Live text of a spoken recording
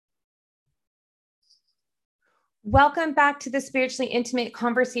Welcome back to the Spiritually Intimate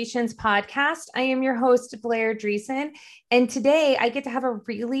Conversations podcast. I am your host, Blair Dreesen, and today I get to have a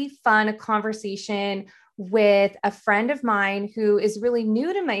really fun conversation with a friend of mine who is really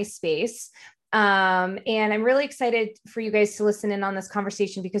new to my space. And I'm really excited for you guys to listen in on this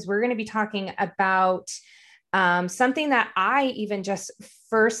conversation because we're going to be talking about something that I even just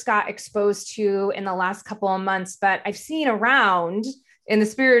first got exposed to in the last couple of months, but I've seen around in the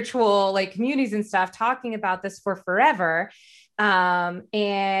spiritual communities and stuff talking about this for forever. And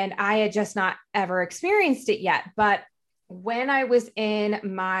I had just not ever experienced it yet. But when I was in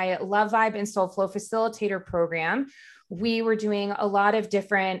my Love Vibe and Soul Flow Facilitator program, we were doing a lot of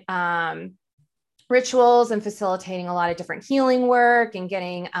different rituals and facilitating a lot of different healing work and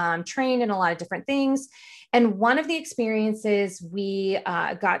getting trained in a lot of different things. And one of the experiences we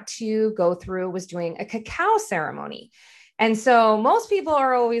got to go through was doing a cacao ceremony. And so most people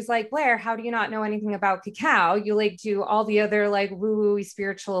are always like, Blair, how do you not know anything about cacao? You do all the other woo-woo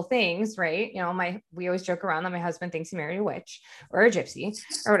spiritual things, right? We always joke around that my husband thinks he married a witch or a gypsy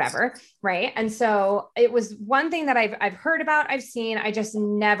or whatever, right? And so it was one thing that I've heard about, I've seen, I just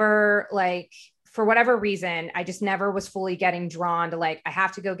never for whatever reason, I just never was fully getting drawn to I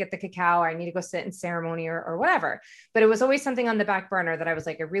have to go get the cacao, or I need to go sit in ceremony or whatever. But it was always something on the back burner that I was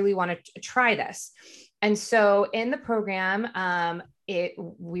I really want to try this. And so in the program,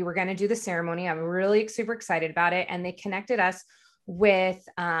 we were going to do the ceremony. I'm really super excited about it. And they connected us with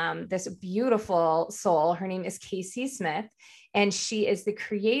this beautiful soul. Her name is Casey Smith, and she is the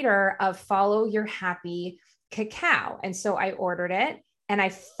creator of Follow Your Happy Cacao. And so I ordered it. And I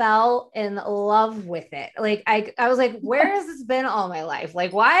fell in love with it. I was like, where has this been all my life?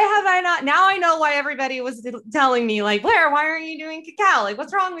 Why have I not? Now I know why everybody was telling me Blair, why aren't you doing cacao?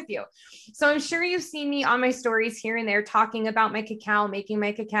 What's wrong with you? So I'm sure you've seen me on my stories here and there talking about my cacao, making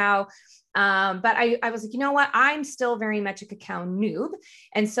my cacao. But I was like, you know what? I'm still very much a cacao noob.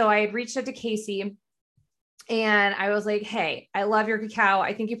 And so I had reached out to Casey. And I was like, hey, I love your cacao.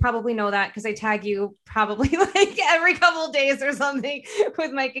 I think you probably know that because I tag you probably every couple of days or something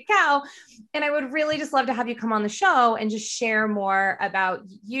with my cacao. And I would really just love to have you come on the show and just share more about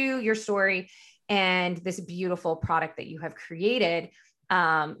you, your story, and this beautiful product that you have created,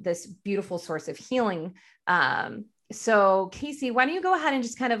 this beautiful source of healing. So Casey, why don't you go ahead and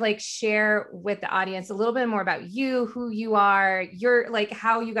just kind of share with the audience a little bit more about you, who you are, your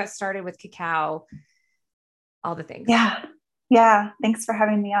how you got started with cacao, all the things. Yeah. Thanks for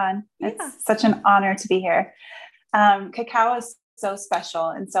having me on. It's such an honor to be here. Cacao is so special.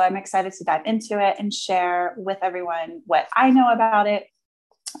 And so I'm excited to dive into it and share with everyone what I know about it.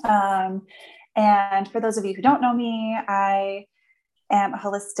 And for those of you who don't know me, I am a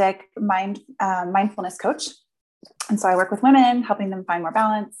holistic mindfulness coach. And so I work with women, helping them find more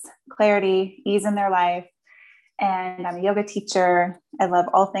balance, clarity, ease in their life. And I'm a yoga teacher. I love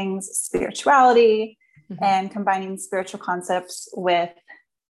all things spirituality, and combining spiritual concepts with,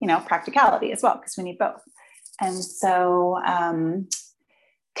 practicality as well, because we need both. And so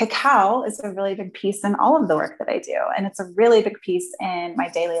cacao is a really big piece in all of the work that I do. And it's a really big piece in my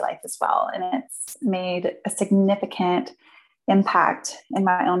daily life as well. And it's made a significant impact in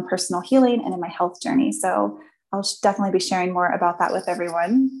my own personal healing and in my health journey. So I'll definitely be sharing more about that with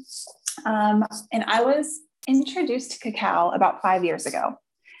everyone. And I was introduced to cacao about 5 years ago.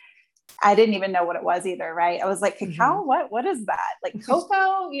 I didn't even know what it was either, right? I was like, cacao, what is that?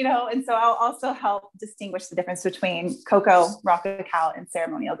 Cocoa, and so I'll also help distinguish the difference between cocoa, raw cacao, and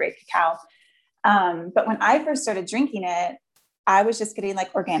ceremonial grade cacao. But when I first started drinking it, I was just getting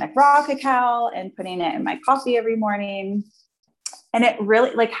organic raw cacao and putting it in my coffee every morning. And it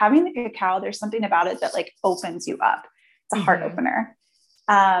really, having the cacao, there's something about it that opens you up. It's a heart opener.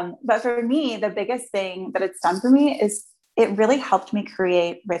 But for me, the biggest thing that it's done for me is it really helped me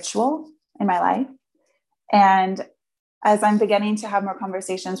create ritual in my life. And as I'm beginning to have more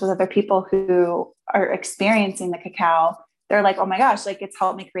conversations with other people who are experiencing the cacao, they're like, oh my gosh, it's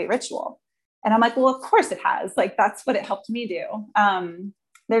helped me create ritual. And I'm like, well, of course it has. That's what it helped me do.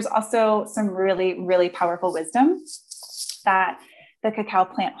 There's also some really, really powerful wisdom that the cacao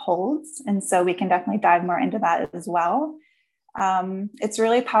plant holds. And so we can definitely dive more into that as well. It's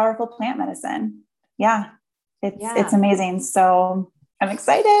really powerful plant medicine. It's amazing. So I'm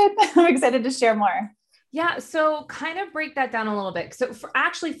excited. I'm excited to share more. Yeah. So kind of break that down a little bit. So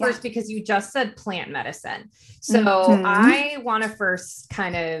first, because you just said plant medicine. So I want to first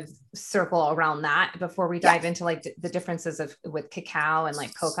kind of circle around that before we dive into the differences with cacao and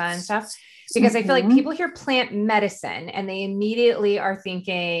coca and stuff, because I feel like people hear plant medicine and they immediately are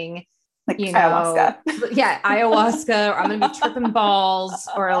thinking like you know, ayahuasca. yeah, ayahuasca, or I'm going to be tripping balls,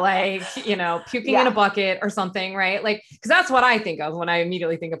 or like, you know, puking in a Yeah. bucket or something, right? Like, because that's what I think of when I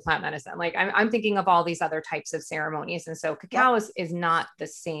immediately think of plant medicine. Like, I'm thinking of all these other types of ceremonies. And so cacao Yep. is not the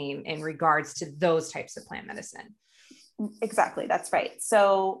same in regards to those types of plant medicine. Exactly. That's right.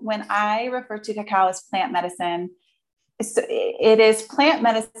 So when I refer to cacao as plant medicine, it is plant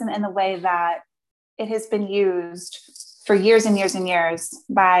medicine in the way that it has been used for years and years and years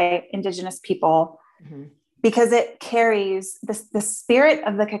by indigenous people, Mm-hmm. because it carries this, the spirit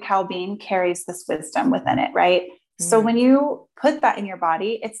of the cacao bean carries this wisdom within it, right? So when you put that in your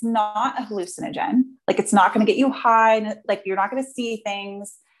body, it's not a hallucinogen. Like, it's not going to get you high. Like, you're not going to see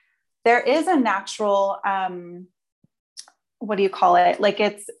things. There is a natural, what do you call it? Like,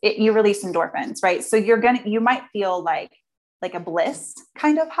 you release endorphins, right? So you might feel like a bliss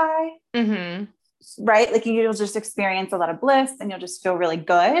kind of high, Mm-hmm. right? Like, you'll just experience a lot of bliss and you'll just feel really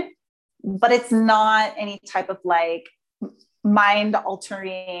good, but it's not any type of like mind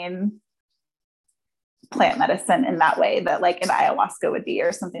altering plant medicine in that way that like an ayahuasca would be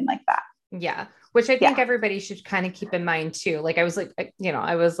or something like that. Yeah. Which I think Yeah. everybody should kind of keep in mind too. Like, I was like, you know,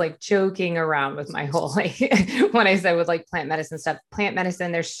 I was like joking around with my whole, like, when I said with like plant medicine stuff, plant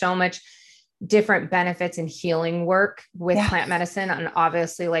medicine, there's so much different benefits and healing work with plant medicine. And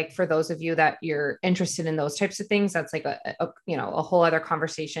obviously, like, for those of you that you're interested in those types of things, that's like you know, a whole other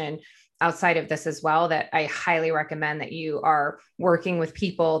conversation outside of this as well, that I highly recommend that you are working with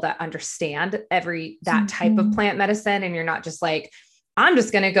people that understand that type of plant medicine. And you're not just like, I'm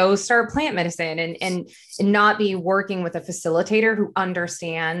just going to go start plant medicine, and not be working with a facilitator who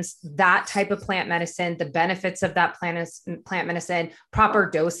understands that type of plant medicine, the benefits of that plant medicine,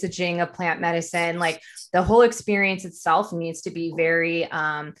 proper dosaging of plant medicine. Like, the whole experience itself needs to be very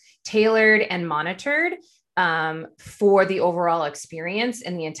tailored and monitored for the overall experience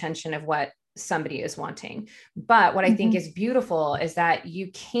and the intention of what somebody is wanting. But what I think is beautiful is that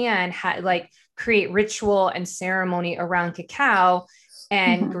you can create ritual and ceremony around cacao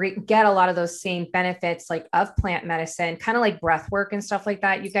and get a lot of those same benefits like of plant medicine, kind of like breath work and stuff like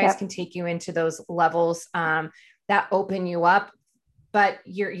that. You guys can take you into those levels that open you up, but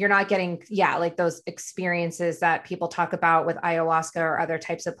you're not getting, like those experiences that people talk about with ayahuasca or other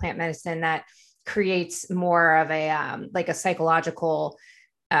types of plant medicine that creates more of a like a psychological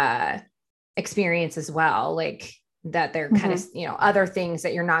experience as well. Like, that they're kind of, you know, other things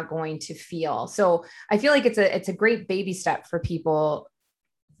that you're not going to feel. So I feel like it's a great baby step for people.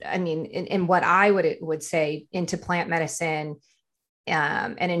 I mean, in what I would say into plant medicine,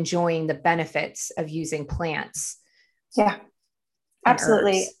 and enjoying the benefits of using plants. Yeah,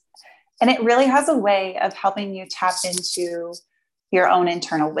 absolutely. Herbs. And it really has a way of helping you tap into your own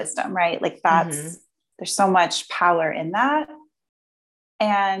internal wisdom, right? Like, there's so much power in that.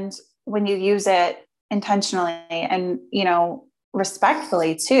 And when you use it intentionally and, you know,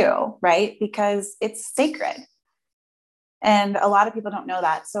 respectfully too, right? Because it's sacred. And a lot of people don't know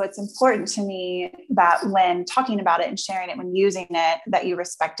that. So it's important to me that when talking about it and sharing it, when using it, that you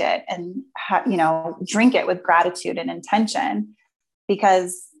respect it and, you know, drink it with gratitude and intention.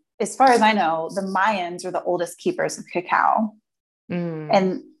 Because as far as I know, the Mayans are the oldest keepers of cacao.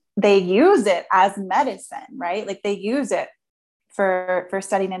 And they use it as medicine, right? Like, they use it for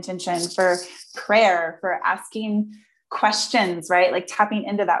setting intention, for prayer, for asking questions, right? Like, tapping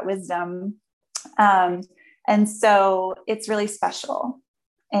into that wisdom. And so it's really special.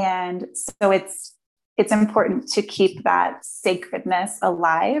 And so it's important to keep that sacredness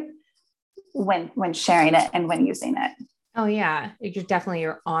alive when sharing it and when using it. Oh yeah.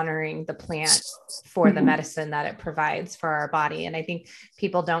 You're honoring the plant for the medicine that it provides for our body. And I think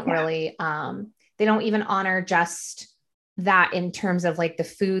people don't really, they don't even honor just that in terms of like the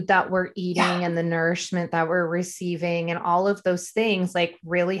food that we're eating and the nourishment that we're receiving and all of those things, like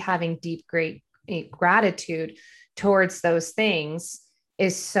really having deep, great gratitude towards those things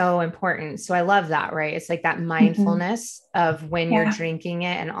is so important. So I love that, right? It's like that mindfulness of when you're drinking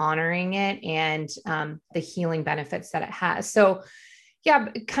it and honoring it, and the healing benefits that it has. So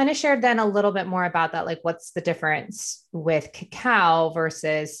kind of shared then a little bit more about that. Like, what's the difference with cacao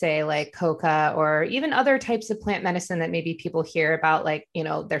versus say like coca or even other types of plant medicine that maybe people hear about, like, you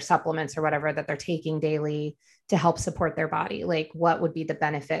know, their supplements or whatever that they're taking daily to help support their body? Like, what would be the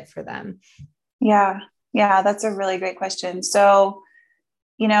benefit for them? Yeah, that's a really great question. So,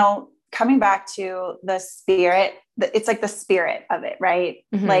 you know, coming back to the spirit, it's like the spirit of it, right?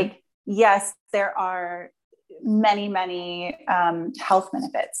 Like, yes, there are many, many health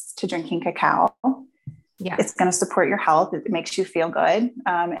benefits to drinking cacao. Yeah, it's going to support your health. It makes you feel good.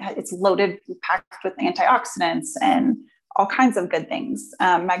 It's loaded, packed with antioxidants and all kinds of good things,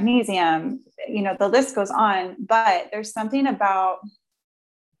 magnesium, the list goes on. But there's something about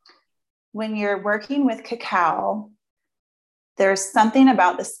when you're working with cacao, there's something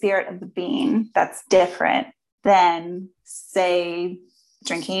about the spirit of the bean that's different than, say,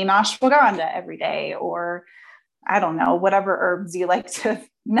 drinking ashwagandha every day, or I don't know, whatever herbs you like to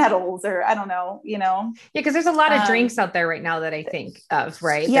nettles, or I don't know. Yeah. Cause there's a lot of drinks out there right now that I think of,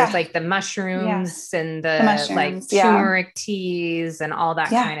 right? Yeah. There's like the mushrooms and the mushrooms, like turmeric teas and all that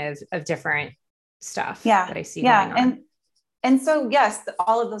kind of different stuff that I see going on. And so, yes,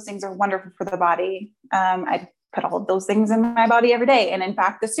 all of those things are wonderful for the body. I put all of those things in my body every day. And in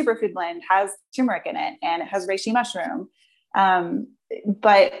fact, the superfood blend has turmeric in it, and it has reishi mushroom.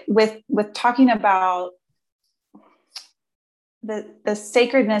 But with talking about the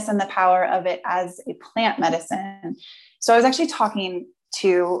sacredness and the power of it as a plant medicine. So I was actually talking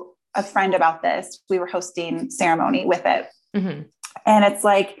to a friend about this. We were hosting ceremony with it. Mm-hmm. And it's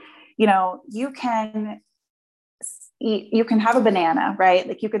like, you can have a banana, right?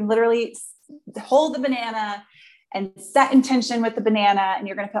 Like you can literally hold the banana and set intention with the banana, and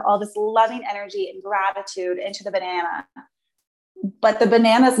you're going to put all this loving energy and gratitude into the banana. But the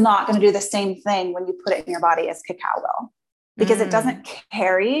banana is not going to do the same thing when you put it in your body as cacao will, because it doesn't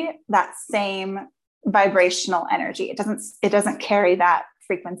carry that same vibrational energy. It doesn't carry that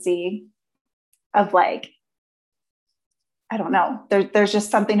frequency of like, I don't know. There's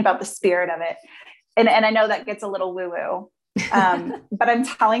just something about the spirit of it. And I know that gets a little woo-woo. But I'm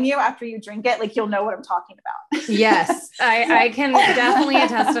telling you, after you drink it, like, you'll know what I'm talking about. Yes. I can definitely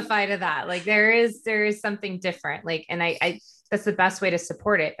testify to that. Like there is something different. Like, and I that's the best way to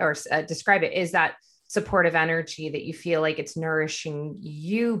support it or describe it, is that supportive energy that you feel like it's nourishing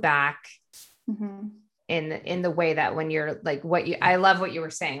you back. Mm-hmm. In the way that when you're like I love what you were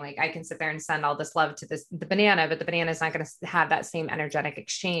saying. Like I can sit there and send all this love to the banana, but the banana is not going to have that same energetic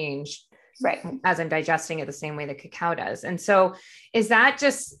exchange, right, as I'm digesting it the same way the cacao does. And so is that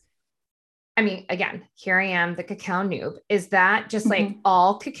just, I mean, again, here I am, the cacao noob. Is that just like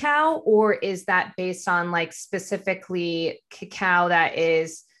all cacao, or is that based on like specifically cacao that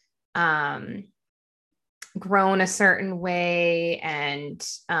is grown a certain way and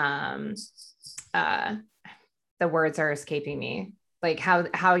the words are escaping me, like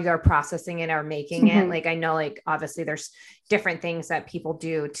how you're processing it or making it? Like, I know, like, obviously there's different things that people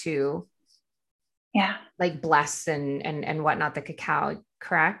do to, like bless and whatnot, the cacao,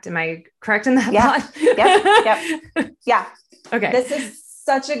 correct? Am I correct in that? Yep. Yeah. Okay. This is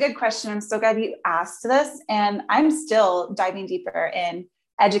such a good question. I'm so glad you asked this. And I'm still diving deeper in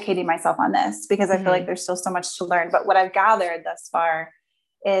educating myself on this, because I feel like there's still so much to learn. But what I've gathered thus far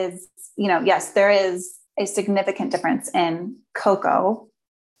is, yes, there is a significant difference in cocoa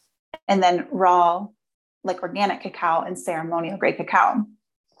and then raw, like organic cacao, and ceremonial grade cacao.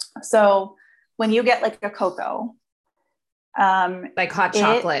 So when you get like a cocoa, like hot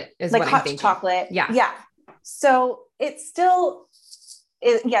chocolate is like what I'm thinking. Chocolate. Yeah. So it's still,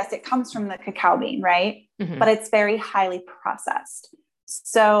 yes, it comes from the cacao bean, right? Mm-hmm. But it's very highly processed.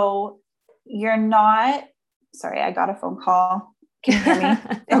 So you're not, sorry, I got a phone call. Can you hear me?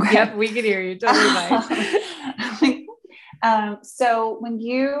 Okay. Yep, we can hear you. Totally fine. So when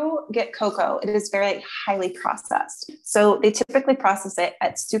you get cocoa, it is very highly processed. So they typically process it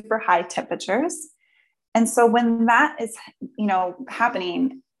at super high temperatures. And so when that is,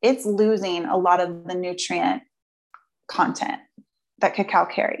 happening, it's losing a lot of the nutrient content that cacao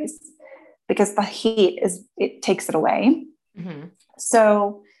carries, because the heat it takes it away. Mm-hmm.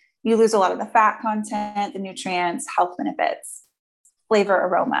 So you lose a lot of the fat content, the nutrients, health benefits, flavor,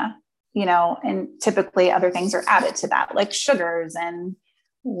 aroma, and typically other things are added to that, like sugars and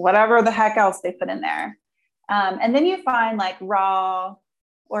whatever the heck else they put in there. And then you find like raw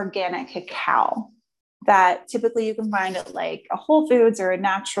organic cacao that typically you can find at like a Whole Foods or a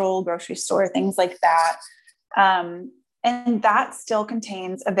natural grocery store, things like that. And that still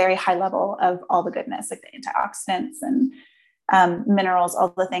contains a very high level of all the goodness, like the antioxidants and minerals,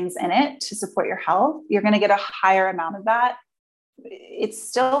 all the things in it to support your health. You're going to get a higher amount of that. It's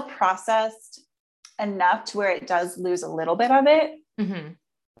still processed enough to where it does lose a little bit of it,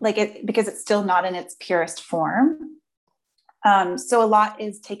 because it's still not in its purest form. So a lot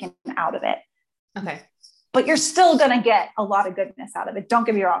is taken out of it. Okay. But you're still going to get a lot of goodness out of it. Don't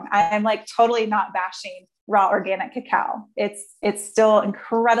get me wrong. I'm like totally not bashing raw organic cacao. It's still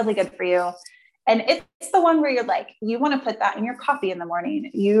incredibly good for you. And it's the one where you're like, you want to put that in your coffee in the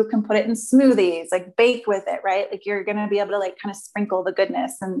morning. You can put it in smoothies, like bake with it, right? Like you're going to be able to like kind of sprinkle the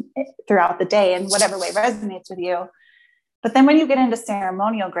goodness and throughout the day in whatever way resonates with you. But then when you get into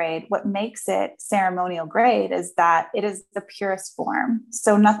ceremonial grade, what makes it ceremonial grade is that it is the purest form.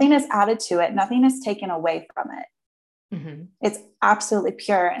 So nothing is added to it, nothing is taken away from it. Mm-hmm. It's absolutely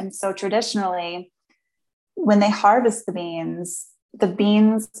pure. And so traditionally, when they harvest the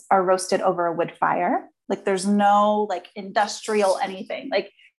beans are roasted over a wood fire. Like there's no like industrial anything.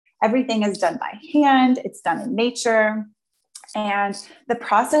 Like everything is done by hand. It's done in nature. And the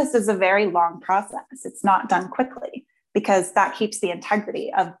process is a very long process. It's not done quickly because that keeps the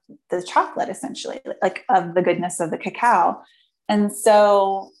integrity of the chocolate, essentially, like of the goodness of the cacao. And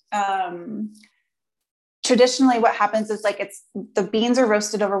so traditionally what happens is like the beans are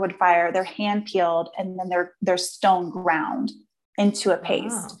roasted over wood fire, they're hand peeled, and then they're stone ground into a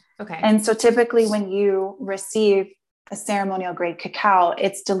paste. Oh, okay. And so typically when you receive a ceremonial grade cacao,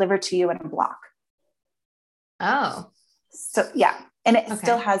 it's delivered to you in a block. Oh. So yeah. And it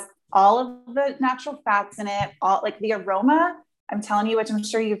still has all of the natural fats in it, all like the aroma. I'm telling you, which I'm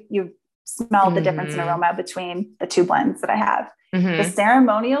sure you've smelled the difference in aroma between the two blends that I have. Mm-hmm. The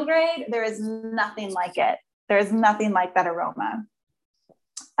ceremonial grade, there is nothing like it. There is nothing like that aroma.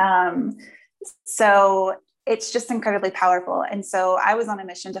 So it's just incredibly powerful. And so I was on a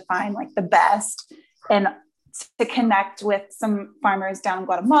mission to find like the best and to connect with some farmers down in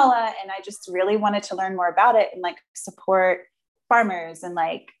Guatemala. And I just really wanted to learn more about it and like support farmers. And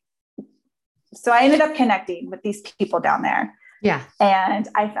like, so I ended up connecting with these people down there. Yeah. And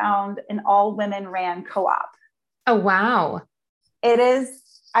I found an all women ran co-op. Oh, wow. It is.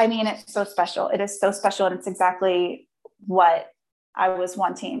 I mean, it's so special. It is so special. And it's exactly what I was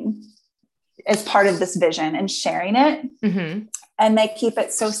wanting as part of this vision and sharing it. Mm-hmm. And they keep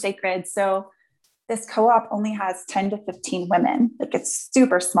it so sacred. So this co-op only has 10 to 15 women. Like it's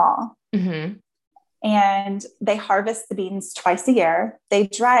super small. Mm-hmm. And they harvest the beans twice a year. They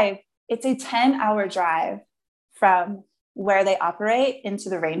drive. It's a 10-hour drive from where they operate into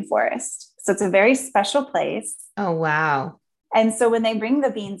the rainforest. So it's a very special place. Oh, wow. And so when they bring the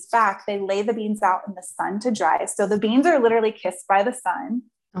beans back, they lay the beans out in the sun to dry. So the beans are literally kissed by the sun.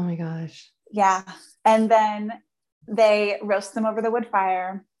 Oh my gosh. Yeah. And then they roast them over the wood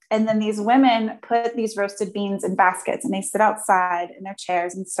fire. And then these women put these roasted beans in baskets and they sit outside in their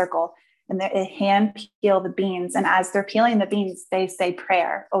chairs in circle and they hand peel the beans. And as they're peeling the beans, they say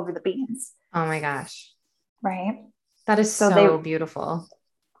prayer over the beans. Oh my gosh. Right. That is so beautiful.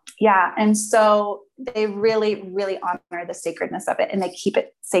 Yeah. And so they really, really honor the sacredness of it and they keep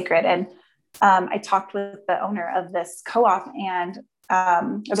it sacred. And I talked with the owner of this co-op and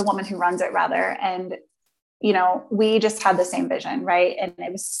or the woman who runs it rather. And, you know, we just had the same vision, right? And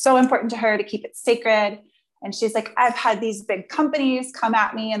it was so important to her to keep it sacred. And she's like, I've had these big companies come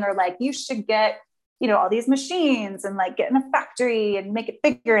at me and they're like, you should get, you know, all these machines and like get in a factory and make it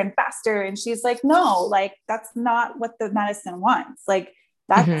bigger and faster. And she's like, no, like, that's not what the medicine wants. Like,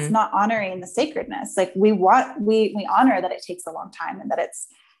 that's not honoring the sacredness. Like we honor that it takes a long time and that it's,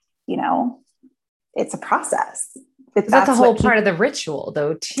 you know, it's a process. That's a whole part of the ritual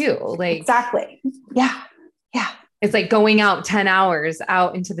though, too. Like exactly. Yeah. Yeah. It's like going out 10 hours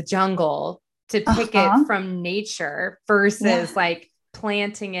out into the jungle to pick it from nature versus like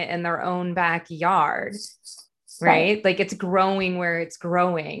planting it in their own backyard. Right. Like it's growing where it's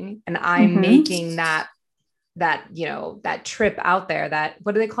growing. And I'm making that, you know, that trip out there, that,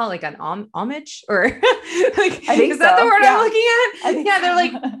 what do they call it? Like an homage or like, is that the word I'm looking at? They're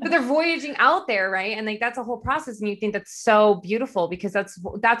like, they're voyaging out there. Right. And like, that's a whole process. And you think that's so beautiful because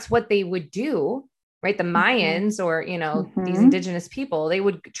that's what they would do. Right. The Mayans or, you know, these indigenous people, they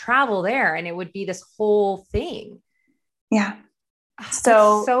would travel there and it would be this whole thing. Yeah.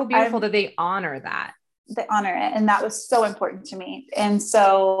 So beautiful that they honor that. They honor it. And that was so important to me. And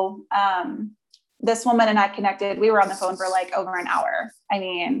so, this woman and I connected. We were on the phone for like over an hour. I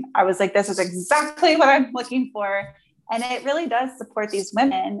mean, I was like, this is exactly what I'm looking for. And it really does support these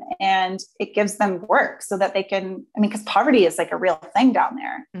women and it gives them work so that they can, I mean, because poverty is like a real thing down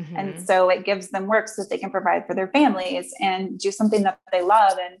there. And so it gives them work so that they can provide for their families and do something that they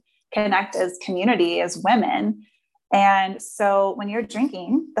love and connect as community, as women. And so when you're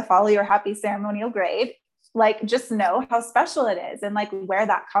drinking the Follow Your Happy ceremonial grade, like just know how special it is and like where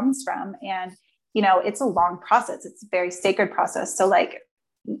that comes from. And you know, it's a long process. It's a very sacred process. So like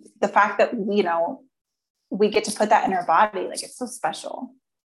the fact that, you know, we get to put that in our body, like it's so special.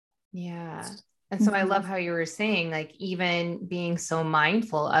 Yeah. And so I love how you were saying, like, even being so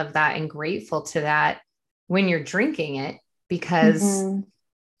mindful of that and grateful to that when you're drinking it, because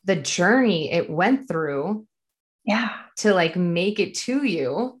the journey it went through to like make it to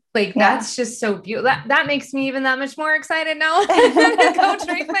you. Like, that's just so beautiful. That makes me even that much more excited now to go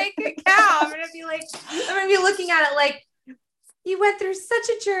drink my cacao. I'm going to be looking at it like, You went through such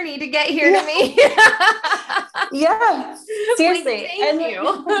a journey to get here to me. Yeah, seriously. Like, thank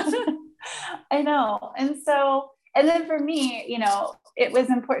you. I know. And then for me, it was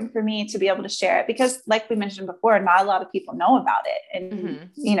important for me to be able to share it because like we mentioned before, not a lot of people know about it and,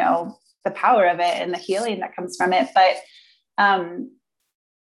 the power of it and the healing that comes from it. But,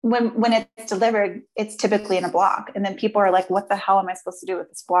 when it's delivered, it's typically in a block. And then people are like, what the hell am I supposed to do with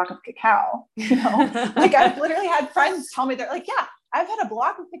this block of cacao? Like I've literally had friends tell me, they're like, yeah, I've had a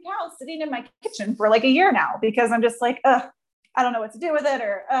block of cacao sitting in my kitchen for like a year now, because I'm just like, I don't know what to do with it.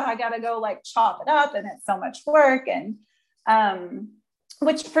 Or I got to go like chop it up and it's so much work. And,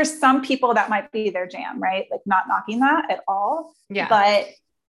 which for some people that might be their jam, right? Like not knocking that at all. Yeah. But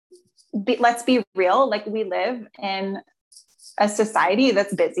let's be real. Like we live in a society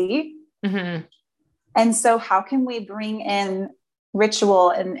that's busy. Mm-hmm. And so how can we bring in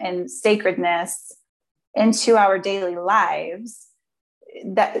ritual and sacredness into our daily lives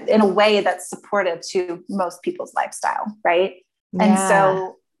that in a way that's supportive to most people's lifestyle. Right. Yeah. And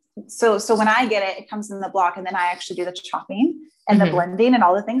so when I get it, it comes in the block and then I actually do the chopping and the blending and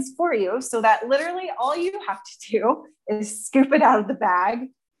all the things for you. So that literally all you have to do is scoop it out of the bag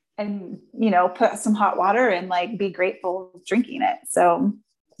and, put some hot water and like be grateful drinking it. So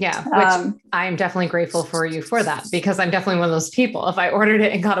yeah, which I'm definitely grateful for you for that, because I'm definitely one of those people. If I ordered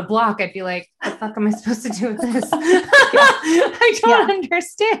it and got a block, I'd be like, what the fuck am I supposed to do with this? I don't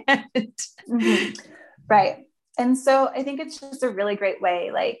understand. Mm-hmm. Right. And so I think it's just a really great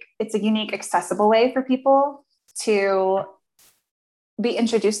way. Like it's a unique, accessible way for people to be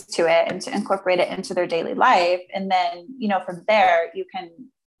introduced to it and to incorporate it into their daily life. And then, from there, you can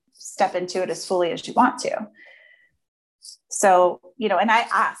step into it as fully as you want to. So, and I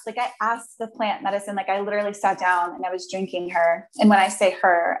asked the plant medicine, like I literally sat down and I was drinking her. And when I say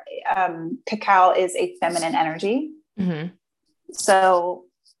her, cacao is a feminine energy. Mm-hmm. So,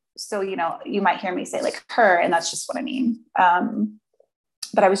 you might hear me say like her, and that's just what I mean.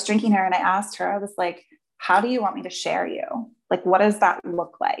 But I was drinking her and I asked her, I was like, how do you want me to share you? Like, what does that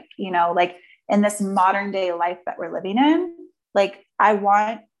look like? Like in this modern day life that we're living in, like I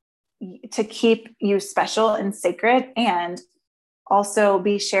want to keep you special and sacred and also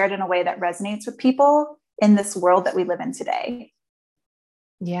be shared in a way that resonates with people in this world that we live in today.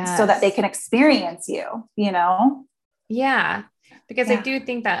 Yeah. So that they can experience you, Yeah. Because I do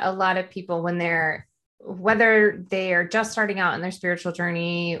think that a lot of people, whether they are just starting out in their spiritual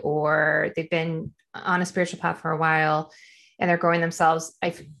journey or they've been on a spiritual path for a while and they're growing themselves,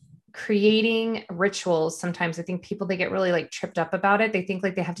 creating rituals. Sometimes I think people, they get really like tripped up about it. They think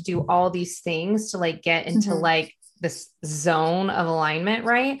like they have to do all these things to like get into like this zone of alignment.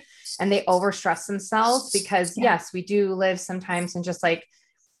 Right. And they overstress themselves because yes, we do live sometimes in just like,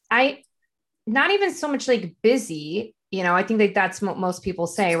 not even so much like busy, I think like that's what most people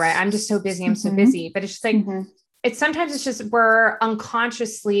say, right? I'm just so busy. I'm so busy, but it's just like, it's just, we're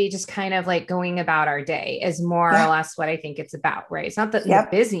unconsciously just kind of like going about our day is more or less what I think it's about, right? It's not the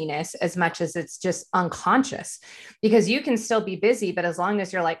busyness as much as it's just unconscious, because you can still be busy, but as long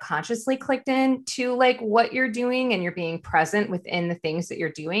as you're like consciously clicked in to like what you're doing and you're being present within the things that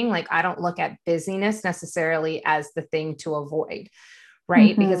you're doing, like I don't look at busyness necessarily as the thing to avoid.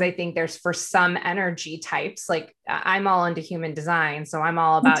 Right. Because I think there's, for some energy types, like I'm all into human design. So I'm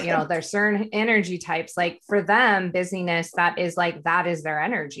all about, there's certain energy types, like for them, busyness, that is their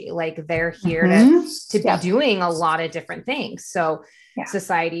energy. Like they're here to be doing a lot of different things. So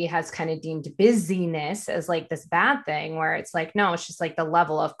society has kind of deemed busyness as like this bad thing, where it's like, no, it's just like the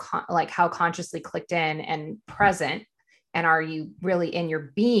level of like how consciously clicked in and present. And are you really in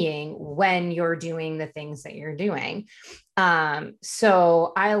your being when you're doing the things that you're doing?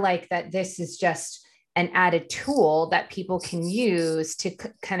 So I like that this is just an added tool that people can use to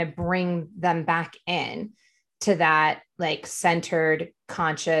kind of bring them back in to that like centered,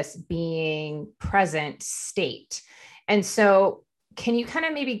 conscious being, present state. And so can you kind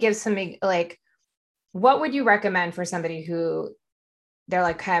of maybe give some, like, what would you recommend for somebody who they're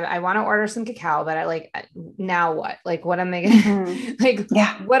like, hey, I want to order some cacao, but I like, now what? Like, what am I gonna like?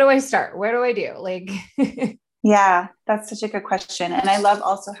 What do I start? Where do I do? Like, yeah, that's such a good question. And I love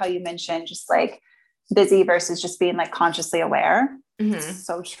also how you mentioned just like busy versus just being like consciously aware.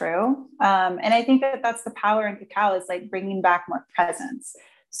 So true. And I think that that's the power in cacao, is like bringing back more presence.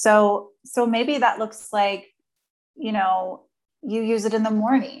 So maybe that looks like, you use it in the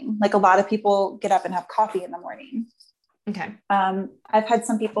morning. Like a lot of people get up and have coffee in the morning. Okay. I've had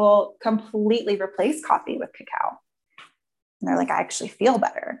some people completely replace coffee with cacao. And they're like, I actually feel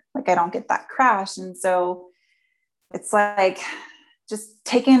better. Like I don't get that crash. And so it's like just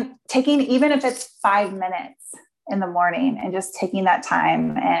taking, even if it's 5 minutes in the morning and just taking that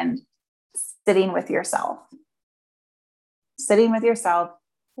time and sitting with yourself,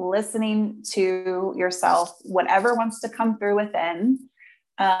 listening to yourself, whatever wants to come through within.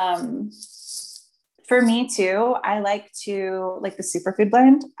 For me too, I like the superfood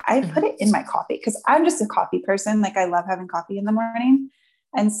blend. I put it in my coffee because I'm just a coffee person. Like I love having coffee in the morning.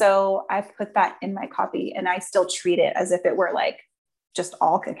 And so I put that in my coffee and I still treat it as if it were like just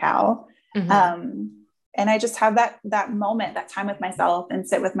all cacao. And I just have that moment, that time with myself and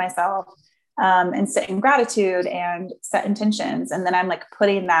sit with myself, and sit in gratitude and set intentions. And then I'm like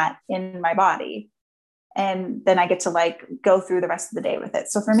putting that in my body. And then I get to like go through the rest of the day with it.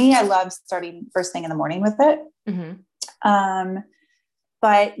 So for me, I love starting first thing in the morning with it.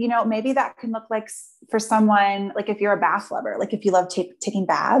 But maybe that can look like for someone, like if you're a bath lover, like if you love taking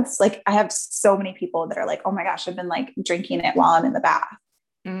baths, like I have so many people that are like, oh my gosh, I've been like drinking it while I'm in the bath,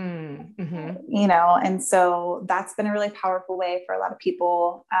 and so that's been a really powerful way for a lot of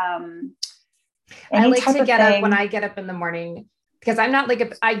people. I like to get up when I get up in the morning, because I'm not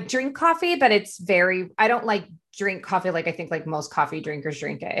like, I drink coffee, but I don't like drink coffee. Like I think like most coffee drinkers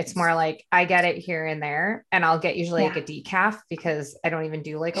drink it. It's more like I get it here and there, and I'll get usually like a decaf because I don't even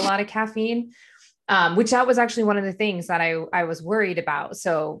do like a lot of caffeine. Which that was actually one of the things that I was worried about.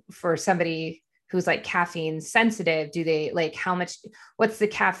 So for somebody who's like caffeine sensitive, do they like what's the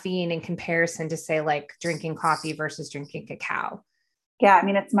caffeine in comparison to say like drinking coffee versus drinking cacao? Yeah. I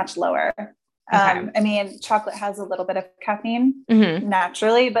mean, it's much lower. Okay. I mean, chocolate has a little bit of caffeine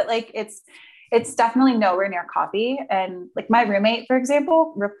naturally, but like it's definitely nowhere near coffee. And like my roommate, for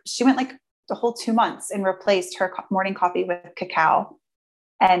example, she went like the whole 2 months and replaced her morning coffee with cacao.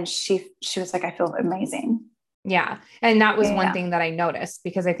 And she was like, I feel amazing. Yeah. And that was one thing that I noticed,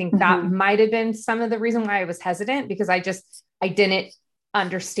 because I think that might've been some of the reason why I was hesitant, because I didn't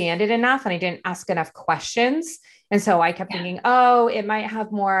understand it enough and I didn't ask enough questions. And so I kept thinking, oh, it might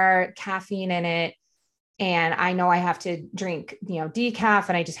have more caffeine in it. And I know I have to drink, decaf,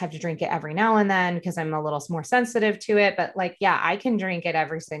 and I just have to drink it every now and then because I'm a little more sensitive to it. But like, yeah, I can drink it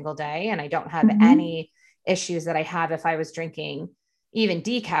every single day and I don't have any issues that I have if I was drinking even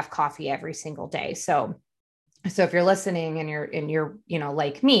decaf coffee every single day. So if you're listening and you're,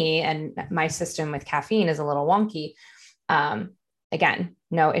 like me, and my system with caffeine is a little wonky, again,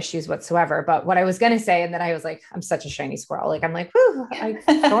 no issues whatsoever. But what I was going to say, and then I was like, I'm such a shiny squirrel. Like, I'm like, whoo, I'm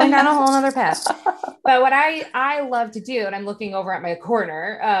going down a whole other path. But what I love to do, and I'm looking over at my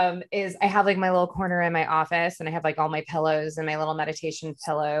corner, is I have like my little corner in my office, and I have like all my pillows and my little meditation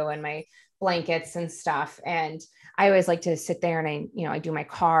pillow and my blankets and stuff. And I always like to sit there and I do my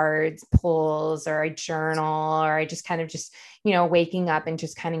cards, pulls, or I journal, or I just kind of waking up and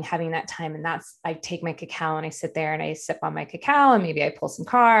just kind of having that time. And I take my cacao and I sit there and I sip on my cacao, and maybe I pull some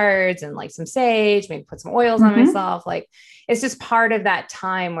cards and like some sage, maybe put some oils on myself. Like it's just part of that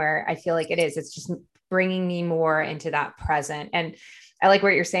time where I feel like it's just bringing me more into that present. And I like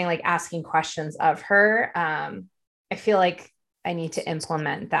what you're saying, like asking questions of her. I feel like I need to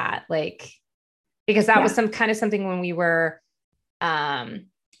implement that, because that was something when we were, when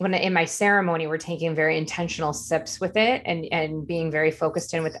in my ceremony, we're taking very intentional sips with it and being very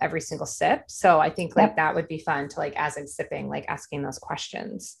focused in with every single sip. So I think that would be fun to as I'm sipping, asking those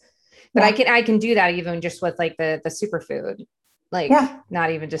questions. But I can do that even just with the superfood, not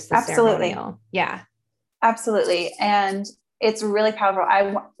even just the ceremonial. Yeah, absolutely. And it's really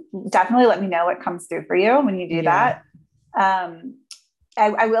powerful. Definitely let me know what comes through for you when you do that.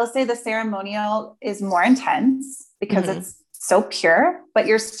 I will say the ceremonial is more intense because it's so pure, but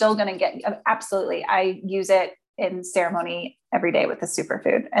you're still going to get, absolutely. I use it in ceremony every day with the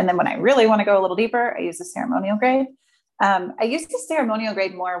superfood. And then when I really want to go a little deeper, I use the ceremonial grade. I use the ceremonial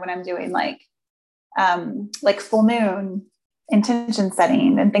grade more when I'm doing like full moon intention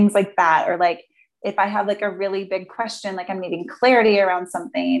setting and things like that. Or if I have a really big question, I'm needing clarity around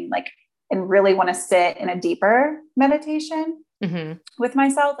something, and really want to sit in a deeper meditation with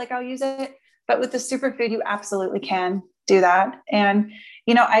myself, I'll use it. But with the superfood, you absolutely can do that. And,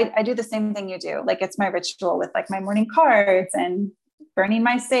 I do the same thing you do. It's my ritual with my morning cards and burning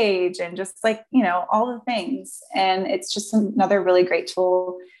my sage and just all the things. And it's just another really great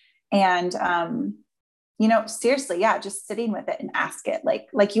tool. And, seriously, just sitting with it and ask it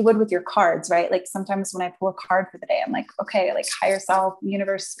like you would with your cards, right? Sometimes when I pull a card for the day, I'm like, okay, higher self,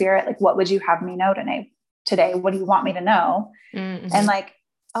 universe, spirit, what would you have me know today? What do you want me to know? And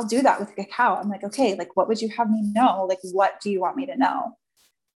I'll do that with cacao. I'm like, okay, what would you have me know? What do you want me to know?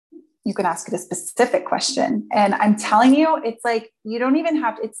 You can ask it a specific question. And I'm telling you, it's you don't even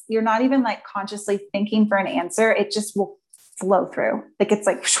have, you're not even consciously thinking for an answer. It just will flow through.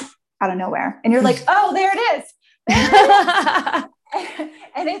 It's out of nowhere. And you're like, oh, there it is.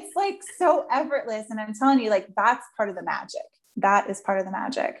 And it's like so effortless. And I'm telling you, like, that's part of the magic. That is part of the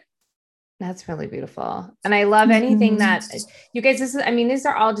magic. That's really beautiful. And I love anything that you guys, these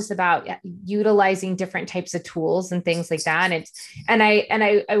are all just about utilizing different types of tools and things like that.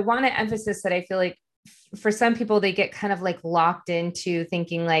 I want to emphasize that I feel like for some people, they get kind of like locked into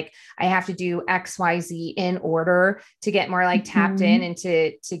thinking like, I have to do X, Y, Z in order to get more like tapped in and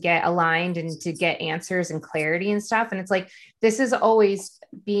to get aligned and to get answers and clarity and stuff. And it's like, this is always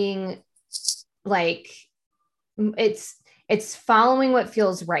being like, it's following what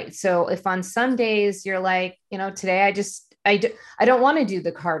feels right. So if on some days you're like, today I don't want to do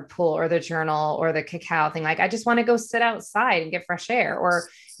the card pull or the journal or the cacao thing. Like, I just want to go sit outside and get fresh air, or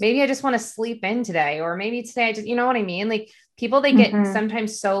maybe I just want to sleep in today, or maybe today I just, you know what I mean? Like, people, they get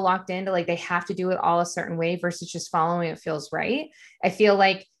sometimes so locked into like, they have to do it all a certain way versus just following what feels right. I feel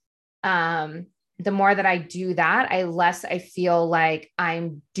like, the more that I do that, I feel like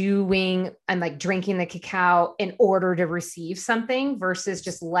I'm like drinking the cacao in order to receive something versus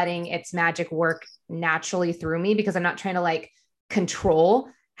just letting its magic work naturally through me, because I'm not trying to like control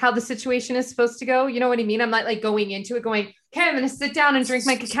how the situation is supposed to go. You know what I mean? I'm not like going into it going, okay, I'm going to sit down and drink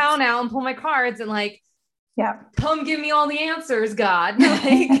my cacao now and pull my cards and like, come give me all the answers, God.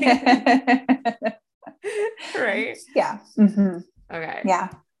 Like, right. Yeah. Okay. Yeah.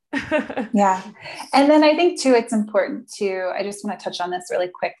 Yeah. And then I think too, it's important to, I just want to touch on this really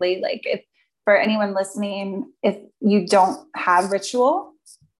quickly. Like, if for anyone listening, if you don't have ritual,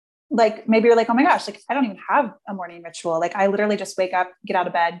 like maybe you're like, oh my gosh, like I don't even have a morning ritual. Like I literally just wake up, get out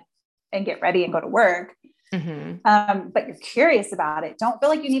of bed and get ready and go to work. But you're curious about it. Don't feel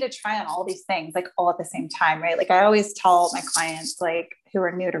like you need to try on all these things, like all at the same time. Right. Like I always tell my clients, like who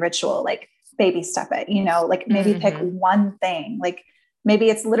are new to ritual, like baby step it, like maybe pick one thing. Like maybe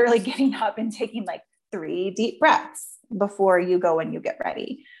it's literally getting up and taking like 3 deep breaths before you go and you get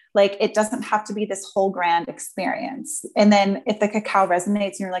ready. Like it doesn't have to be this whole grand experience. And then if the cacao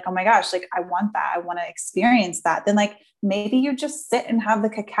resonates and you're like, oh my gosh, like I want that, I want to experience that, then like maybe you just sit and have the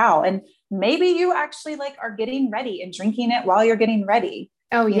cacao, and maybe you actually like are getting ready and drinking it while you're getting ready.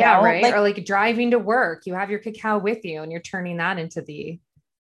 Oh yeah. Right. Like, or like driving to work, you have your cacao with you and you're turning that into the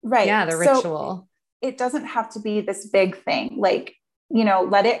ritual. So it doesn't have to be this big thing. Like,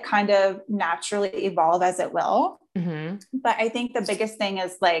 let it kind of naturally evolve as it will. But I think the biggest thing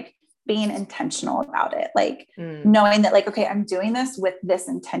is like being intentional about it. Like knowing that like, okay, I'm doing this with this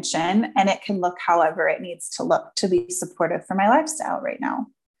intention, and it can look however it needs to look to be supportive for my lifestyle right now.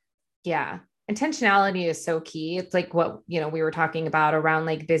 Yeah. Intentionality is so key. It's like what, we were talking about around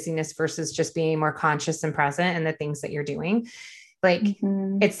like busyness versus just being more conscious and present in the things that you're doing. Like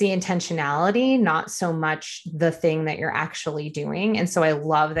it's the intentionality, not so much the thing that you're actually doing. And so I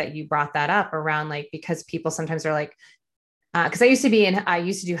love that you brought that up around like, because people sometimes are like, cause I used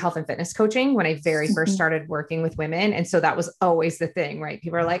to do health and fitness coaching when I very first started working with women. And so that was always the thing, right?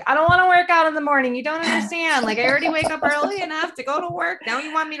 People are like, I don't want to work out in the morning. You don't understand. Like I already wake up early enough to go to work. Now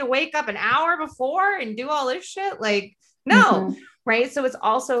you want me to wake up an hour before and do all this shit? Like, no. Right. So it's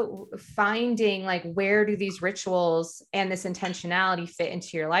also finding like, where do these rituals and this intentionality fit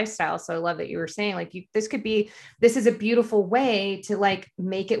into your lifestyle? So I love that you were saying like, this is a beautiful way to like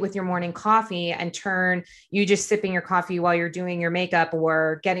make it with your morning coffee and turn you just sipping your coffee while you're doing your makeup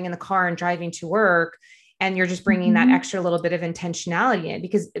or getting in the car and driving to work. And you're just bringing that extra little bit of intentionality in,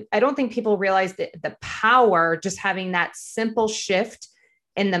 because I don't think people realize that the power, just having that simple shift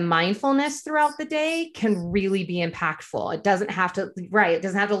and the mindfulness throughout the day can really be impactful. It doesn't have to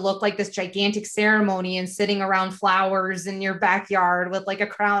look like this gigantic ceremony and sitting around flowers in your backyard with like a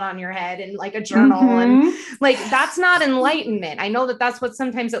crown on your head and like a journal. And like, that's not enlightenment. I know that that's what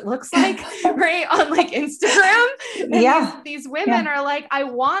sometimes it looks like, right? On like Instagram. And these women are like, I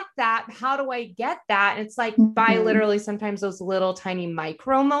want that. How do I get that? And it's like by literally sometimes those little tiny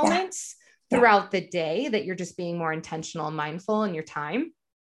micro moments throughout the day that you're just being more intentional and mindful in your time.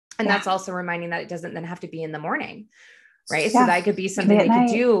 And that's also reminding that it doesn't then have to be in the morning, right? So that could be something they could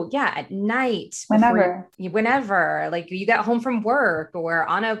do, at night, whenever, like you get home from work or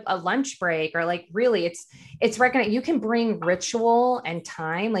on a lunch break, or like really it's recognized. You can bring ritual and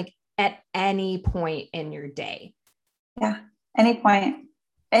time like at any point in your day. Yeah, any point.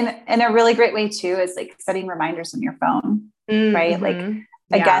 And a really great way too is like setting reminders on your phone, right? Like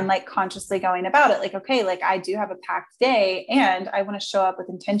again, like consciously going about it, like, okay, like I do have a packed day and I want to show up with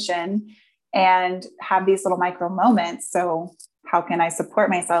intention and have these little micro moments. So how can I support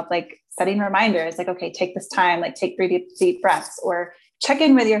myself? Like setting reminders, like, okay, take this time, like take 3 deep breaths, or check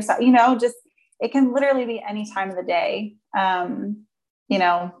in with yourself, just, it can literally be any time of the day.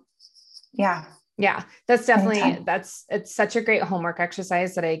 Yeah, that's definitely, anytime. it's such a great homework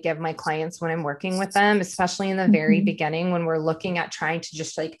exercise that I give my clients when I'm working with them, especially in the very Mhm. beginning when we're looking at trying to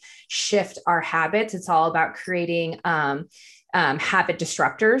just like shift our habits. It's all about creating habit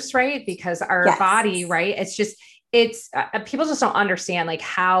disruptors, right? Because our Yes. body, right? It's people just don't understand like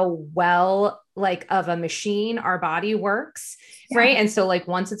how well like of a machine our body works, right? Yeah. And so like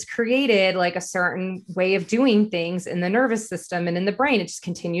once it's created like a certain way of doing things in the nervous system and in the brain, it just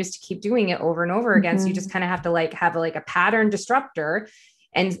continues to keep doing it over and over again. So you just Mhm. kind of have to like have like a pattern disruptor,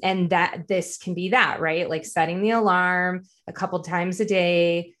 and that this can be that, right? Like setting the alarm a couple times a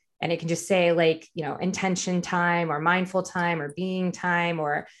day, and it can just say like, you know, intention time or mindful time or being time,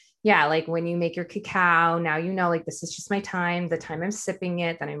 or yeah, like when you make your cacao, now you know, like this is just my time, the time I'm sipping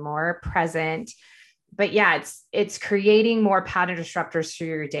it, then I'm more present. But yeah, it's creating more pattern disruptors through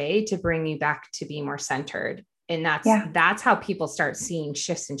your day to bring you back to be more centered. And Yeah, that's how people start seeing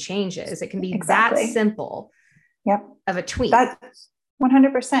shifts and changes. It can be that exactly. simple Yep. of a tweak. That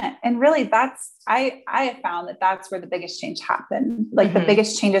 100%. And really I have found that that's where the biggest change happen. Like the Mm-hmm.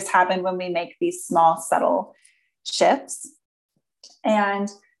 biggest changes happen when we make these small, subtle shifts. And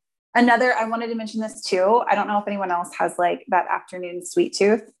I wanted to mention this too. I don't know if anyone else has like that afternoon sweet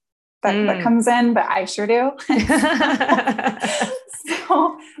tooth that Mm. comes in, but I sure do.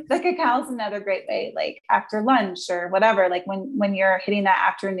 So the cacao is another great way, like after lunch or whatever, like when you're hitting that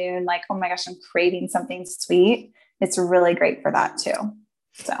afternoon, like, oh my gosh, I'm craving something sweet. It's really great for that too.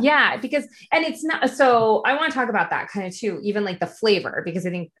 So Yeah, because, and it's not, so I want to talk about that kind of too, even like the flavor, because I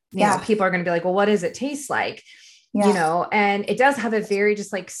think, you know, yeah, people are going to be like, well, what does it taste like? You yeah, know, and it does have a very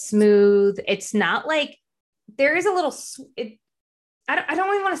just like smooth, it's not like there is a little, I don't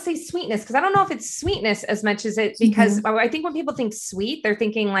even want to say sweetness because I don't know if it's sweetness as much as it, because mm-hmm. I think when people think sweet, they're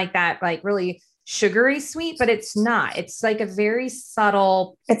thinking like that, like really sugary sweet, but it's not. It's like a very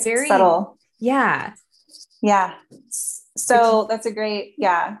subtle, It's very, subtle. yeah. Yeah. It's, So that's a great,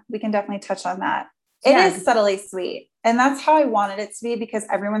 yeah, we can definitely touch on that. It yeah. is subtly sweet. And that's how I wanted it to be because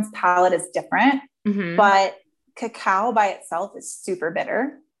everyone's palate is different. Mm-hmm, But cacao by itself is super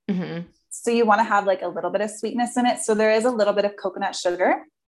bitter. mm-hmm, So you want to have like a little bit of sweetness in it. So there is a little bit of coconut sugar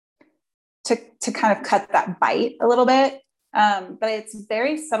to kind of cut that bite a little bit. But it's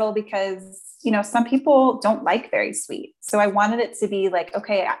very subtle because, you know, some people don't like very sweet. So I wanted it to be like,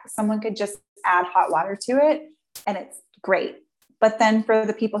 okay, someone could just add hot water to it and it's great. But then for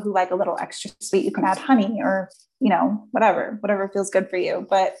the people who like a little extra sweet, you can add honey or, you know, whatever feels good for you.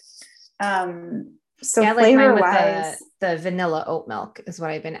 But so yeah. I like mine flavor with wise, the vanilla oat milk is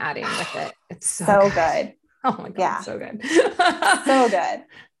what I've been adding with it. It's so so good. good. Oh my God, Yeah, so good. so good.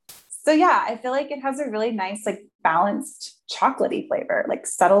 So yeah, I feel like it has a really nice, like balanced chocolatey flavor, like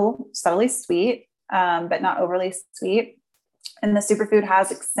subtly sweet, but not overly sweet. And the superfood has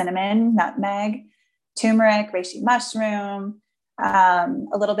like cinnamon, nutmeg, turmeric, reishi mushroom, a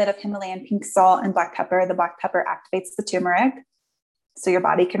little bit of Himalayan pink salt and black pepper. The black pepper activates the turmeric, so your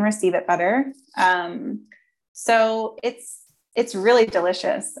body can receive it better. So it's really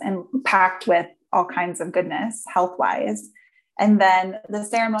delicious and packed with all kinds of goodness health wise. And then the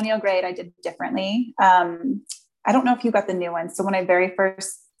ceremonial grade I did differently. I don't know if you got the new one. So when I very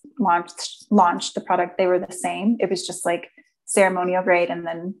first launched the product, they were the same. It was just like ceremonial grade and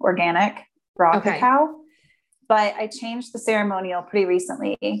then organic raw Okay. cacao. But I changed the ceremonial pretty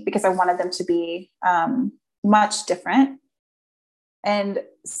recently because I wanted them to be much different and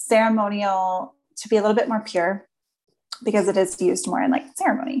ceremonial to be a little bit more pure because it is used more in like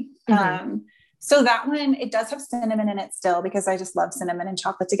ceremony. Mm-hmm. So that one, it does have cinnamon in it still because I just love cinnamon and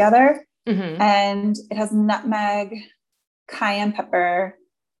chocolate together. Mm-hmm. And it has nutmeg, cayenne pepper,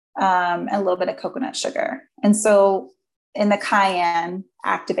 and a little bit of coconut sugar. And so in the cayenne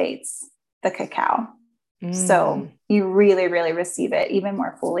activates the cacao. So Mm. you really, really receive it even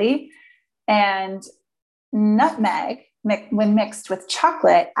more fully. And nutmeg, when mixed with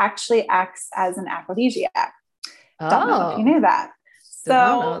chocolate, actually acts as an aphrodisiac. Don't know if you Oh, knew that. did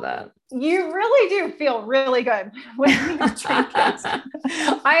not know So that. you really do feel really good when you drink it.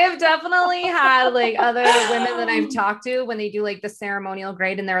 I have definitely had like other women that I've talked to when they do like the ceremonial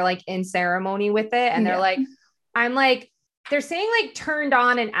grade and they're like in ceremony with it. And they're Yeah. like, I'm like, they're saying like turned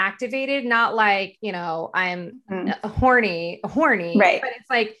on and activated, not like, you know, I'm Mm-hmm. horny, Right. but it's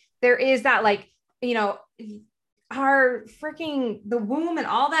like, there is that like, you know, our freaking the womb and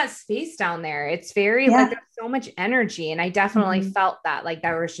all that space down there. It's very like Yeah. there's so much energy. And I definitely Mm-hmm. felt that like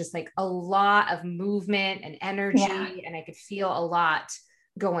there was just like a lot of movement and Yeah. energy. And I could feel a lot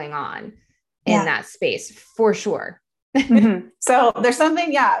going on in Yeah. that space for sure. Mm-hmm. So there's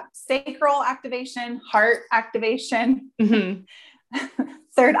something, yeah, sacral activation, heart activation, Mm-hmm.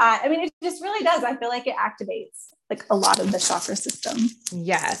 third eye. I mean, it just really does. I feel like it activates like a lot of the chakra system.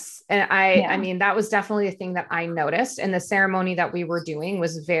 Yes. And I mean, that was definitely a thing that I noticed. And the ceremony that we were doing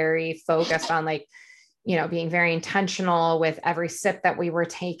was very focused on like, you know, being very intentional with every sip that we were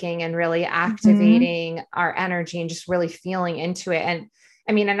taking and really activating our energy and just really feeling into it. And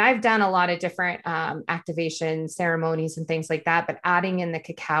I mean, and I've done a lot of different activation ceremonies and things like that, but adding in the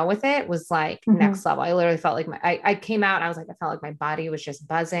cacao with it was like next level. I literally felt like I came out and I was like, I felt like my body was just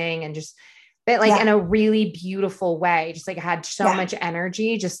buzzing and just, but like in a really beautiful way, just like I had so much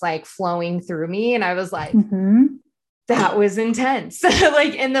energy just like flowing through me. And I was like, that was intense,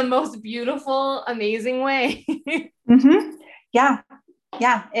 like in the most beautiful, amazing way. Yeah.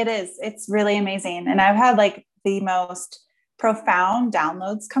 Yeah, it is. It's really amazing. And I've had like the most profound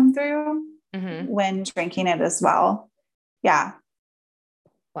downloads come through when drinking it as well. Yeah.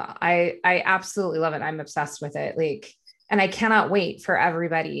 Well, I absolutely love it. I'm obsessed with it. Like, and I cannot wait for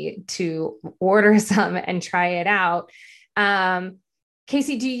everybody to order some and try it out.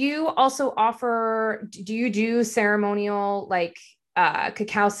 Casey, do you also do you do ceremonial, like,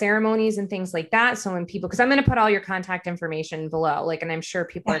 cacao ceremonies and things like that? So when people, cause I'm going to put all your contact information below, like, and I'm sure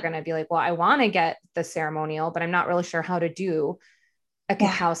people are going to be like, well, I want to get the ceremonial, but I'm not really sure how to do a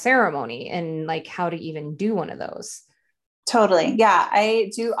cacao ceremony and like how to even do one of those. Totally. Yeah.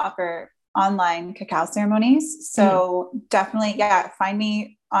 I do offer online cacao ceremonies. So definitely, find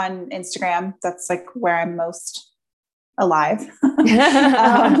me on Instagram. That's like where I'm most alive.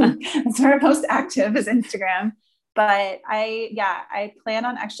 That's where I'm most active, is Instagram. But I plan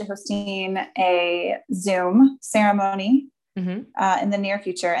on actually hosting a Zoom ceremony in the near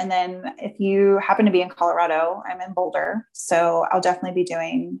future. And then if you happen to be in Colorado, I'm in Boulder. So I'll definitely be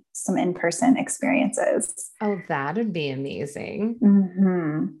doing some in-person experiences. Oh, that would be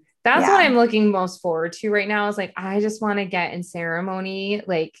amazing. That's what I'm looking most forward to right now, is like, I just want to get in ceremony,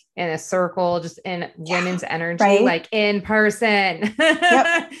 like in a circle, just in women's energy, like in person.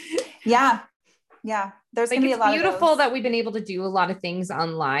 Yeah. There's like, going to be a lot beautiful of that we've been able to do a lot of things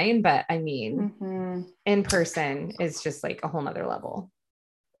online, but I mean, in person is just like a whole nother level.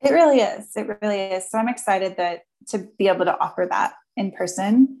 It really is. It really is. So I'm excited to be able to offer that in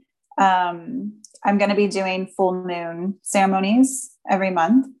person. I'm going to be doing full moon ceremonies every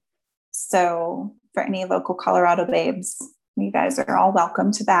month. So for any local Colorado babes, you guys are all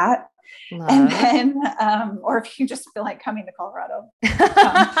welcome to that. Love. And then, or if you just feel like coming to Colorado, you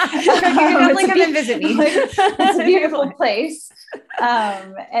can definitely come and visit me. It's a beautiful place.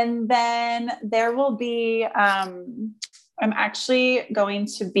 And then there will be, I'm actually going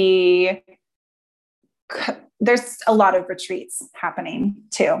to be, there's a lot of retreats happening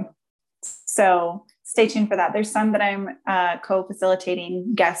too. So stay tuned for that. There's some that I'm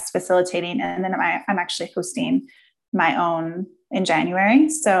co-facilitating, guest facilitating, and then I'm actually hosting my own in January.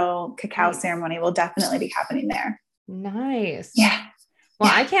 So cacao ceremony will definitely be happening there. Nice. Yeah. Well,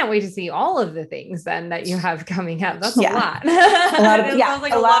 I can't wait to see all of the things then that you have coming up. That's a lot. A lot of, sounds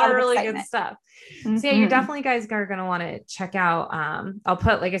like a lot of really good stuff. So yeah, you definitely guys are going to want to check out. I'll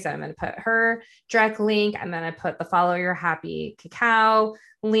put, like I said, I'm going to put her direct link. I'm going to put the Follow Your Happy Cacao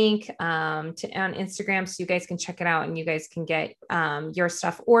link on Instagram, so you guys can check it out and you guys can get your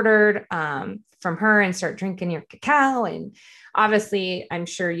stuff ordered from her and start drinking your cacao. And obviously, I'm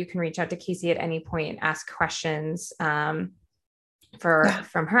sure you can reach out to Casey at any point and ask questions from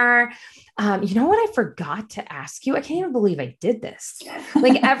her. You know what I forgot to ask you? I can't even believe I did this.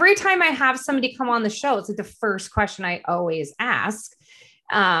 Like, every time I have somebody come on the show, it's like the first question I always ask.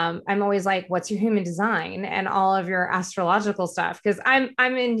 I'm always like, what's your human design and all of your astrological stuff? Cause I'm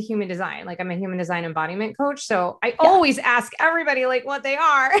in human design. Like, I'm a human design embodiment coach. So I always ask everybody like what they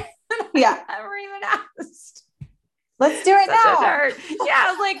are. Yeah. I never even asked. Let's do it now. Yeah.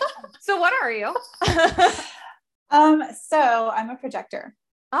 I was like, so what are you? So I'm a projector.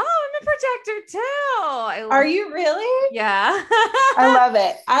 Oh, I'm a projector too. Are you really? Yeah. I love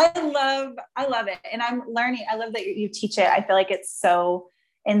it. I love it. And I'm learning. I love that you teach it. I feel like it's so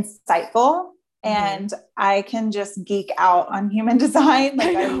insightful and I can just geek out on human design.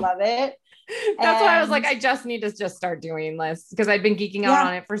 Like, I love it. That's why I was like, I just need to just start doing this, because I've been geeking out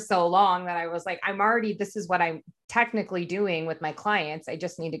on it for so long that I was like, this is what I'm technically doing with my clients. I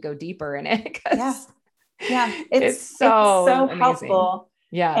just need to go deeper in it. It's so helpful.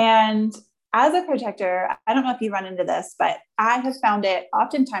 Yeah. And as a projector, I don't know if you run into this, but I have found it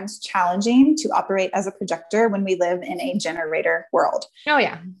oftentimes challenging to operate as a projector when we live in a generator world. Oh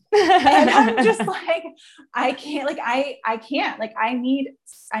yeah. And I'm just like, I can't, like, I can't, like, I need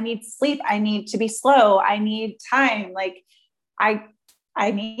sleep. I need to be slow. I need time. Like, I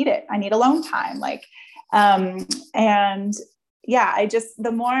need it. I need alone time. Like, and yeah,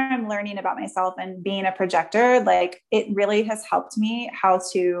 the more I'm learning about myself and being a projector, like it really has helped me how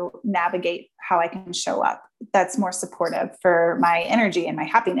to navigate how I can show up. That's more supportive for my energy and my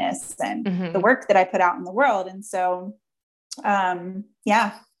happiness and the work that I put out in the world. And so,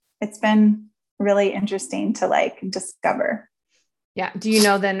 yeah, it's been really interesting to like discover. Yeah. Do you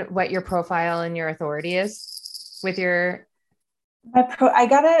know then what your profile and your authority is with your? I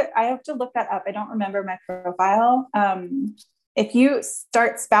have to look that up. I don't remember my profile. If you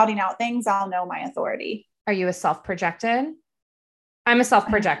start spouting out things, I'll know my authority. Are you a self-projected? I'm a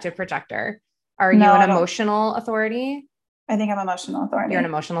self-projected projector. Are No, you an emotional authority? I think I'm emotional authority. You're an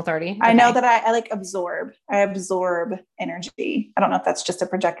emotional authority. Okay. I know that I like absorb. I absorb energy. I don't know if that's just a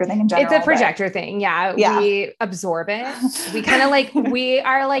projector thing in general. It's a projector thing. Yeah. We absorb it. We kind of like, we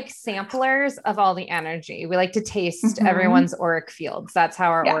are like samplers of all the energy. We like to taste everyone's auric fields. That's how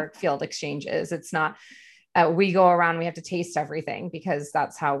our auric field exchange is. It's not, we go around, we have to taste everything because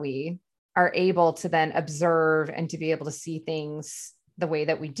that's how we are able to then observe and to be able to see things the way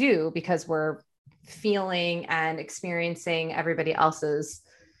that we do, because we're feeling and experiencing everybody else's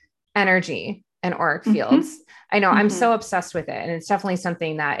energy and auric fields. I know I'm so obsessed with it. And it's definitely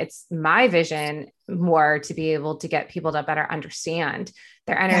something that it's my vision more to be able to get people to better understand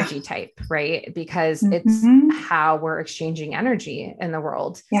their energy type, right? Because it's how we're exchanging energy in the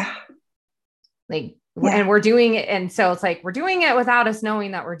world. Yeah. Like, and we're doing it. And so it's like, we're doing it without us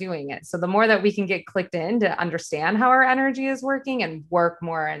knowing that we're doing it. So the more that we can get clicked in to understand how our energy is working and work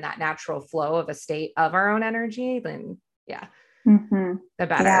more in that natural flow of a state of our own energy, then the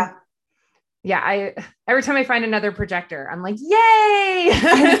better. Yeah. Every time I find another projector, I'm like, yay.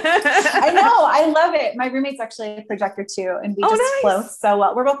 I know. I love it. My roommate's actually a projector too. And we just flow so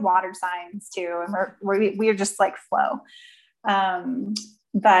well. We're both water signs too. And we're just like flow.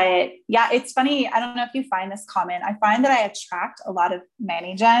 But yeah, it's funny. I don't know if you find this common. I find that I attract a lot of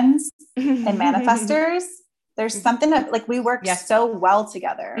mani-gens and manifestors. There's something that like we work so well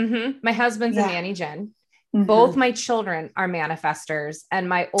together. My husband's a mani-gen. Both my children are manifestors, and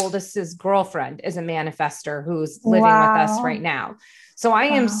my oldest's girlfriend is a manifester who's living with us right now. So I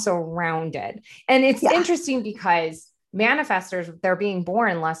am surrounded. And it's interesting because manifestors, they're being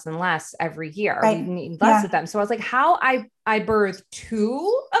born less and less every year. We need less of them. So I was like, how I birthed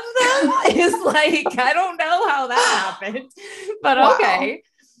 2 of them is like, I don't know how that happened, but okay.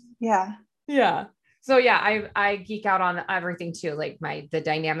 Yeah. Yeah. So yeah, I geek out on everything too. Like the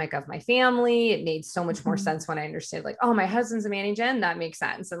dynamic of my family, it made so much more sense when I understood like, oh, my husband's a mani-gen, that makes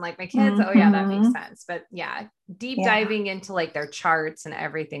sense. And like my kids, oh yeah, that makes sense. But yeah, deep diving into like their charts and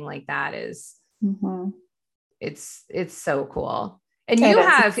everything like that is, it's so cool. And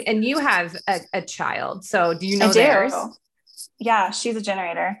you have a child. So do you know theirs? Yeah, she's a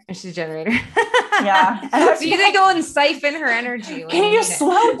generator. She's a generator. Yeah. So you can go and siphon her energy. Can you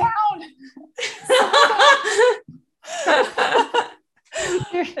slow down?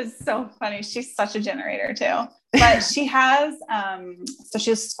 It's so funny. She's such a generator too. But she has so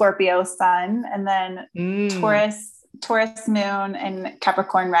she has Scorpio sun and then Taurus moon and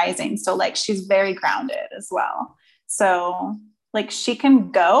Capricorn rising. So like she's very grounded as well. So like she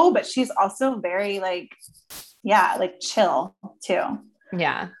can go, but she's also very like chill too.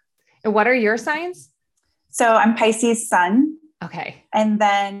 Yeah. And what are your signs? So I'm Pisces sun. Okay. And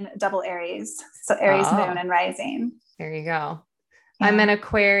then double Aries. So Aries moon and rising. There you go. Yeah. I'm an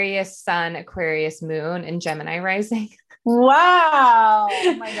Aquarius sun, Aquarius moon, and Gemini rising. Wow.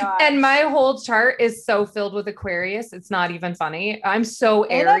 Oh my God. And my whole chart is so filled with Aquarius. It's not even funny. I'm so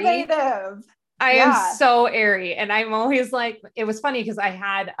airy. Innovative. I am so airy. And I'm always like, it was funny because I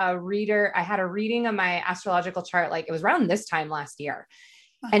had a reading of my astrological chart. Like it was around this time last year.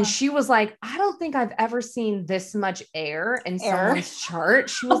 And she was like, I don't think I've ever seen this much air in someone's chart.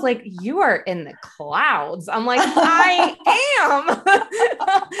 She was like, you are in the clouds. I'm like, I am.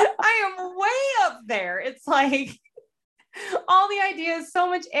 I am way up there. It's like all the ideas, so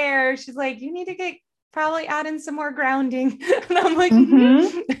much air. She's like, you need to probably add in some more grounding. And I'm like,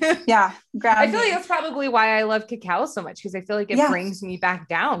 yeah, grounding. I feel like that's probably why I love cacao so much, because I feel like it brings me back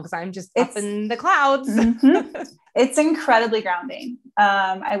down because I'm just up in the clouds. It's incredibly grounding.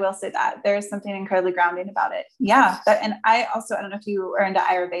 I will say that there is something incredibly grounding about it. Yeah. And I don't know if you are into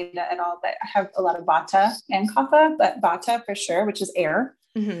Ayurveda at all, but I have a lot of Vata and Kapha, but Vata for sure, which is air.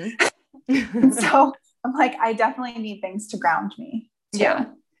 So I'm like, I definitely need things to ground me too. Yeah.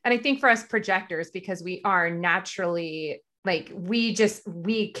 And I think for us projectors, because we are naturally like we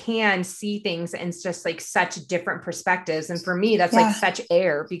can see things in just like such different perspectives. And for me, that's like such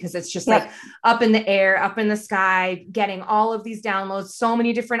air, because it's just like up in the air, up in the sky, getting all of these downloads, so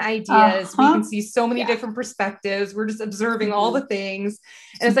many different ideas. We can see so many different perspectives. We're just observing all the things.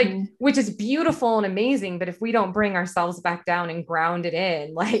 And it's like, which is beautiful and amazing. But if we don't bring ourselves back down and ground it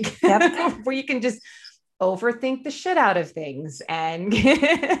in, like we can just overthink the shit out of things and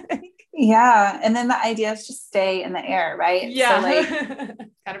and then the ideas just stay in the air, right? So like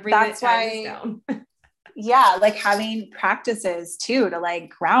gotta bring that's why down. Like having practices too to like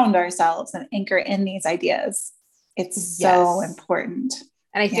ground ourselves and anchor in these ideas, it's so important.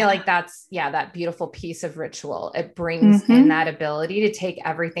 And I feel like that's that beautiful piece of ritual. It brings in that ability to take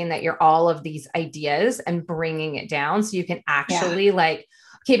everything that all of these ideas and bringing it down so you can actually like,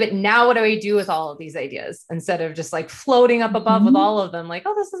 okay, but now what do I do with all of these ideas, instead of just like floating up above with all of them? Like,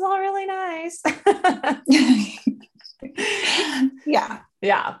 oh, this is all really nice.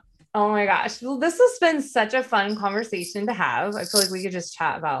 Yeah. Oh my gosh. Well, this has been such a fun conversation to have. I feel like we could just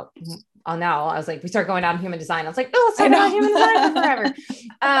chat about now. I was like, we start going down human design. I was like, oh, let's talk about human design for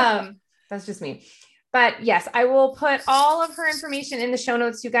forever. That's just me. But yes, I will put all of her information in the show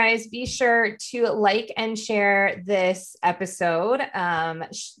notes. You guys be sure to like and share this episode.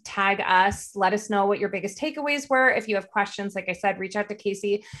 Tag us, let us know what your biggest takeaways were. If you have questions, like I said, reach out to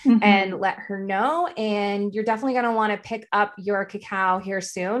Casey and let her know. And you're definitely going to want to pick up your cacao here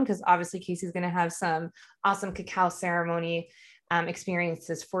soon, because obviously Casey's going to have some awesome cacao ceremony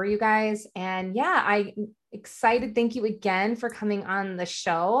experiences for you guys. And I'm excited. Thank you again for coming on the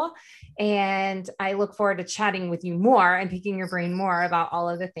show. And I look forward to chatting with you more and picking your brain more about all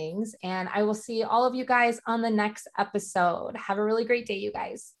of the things. And I will see all of you guys on the next episode. Have a really great day, you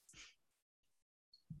guys.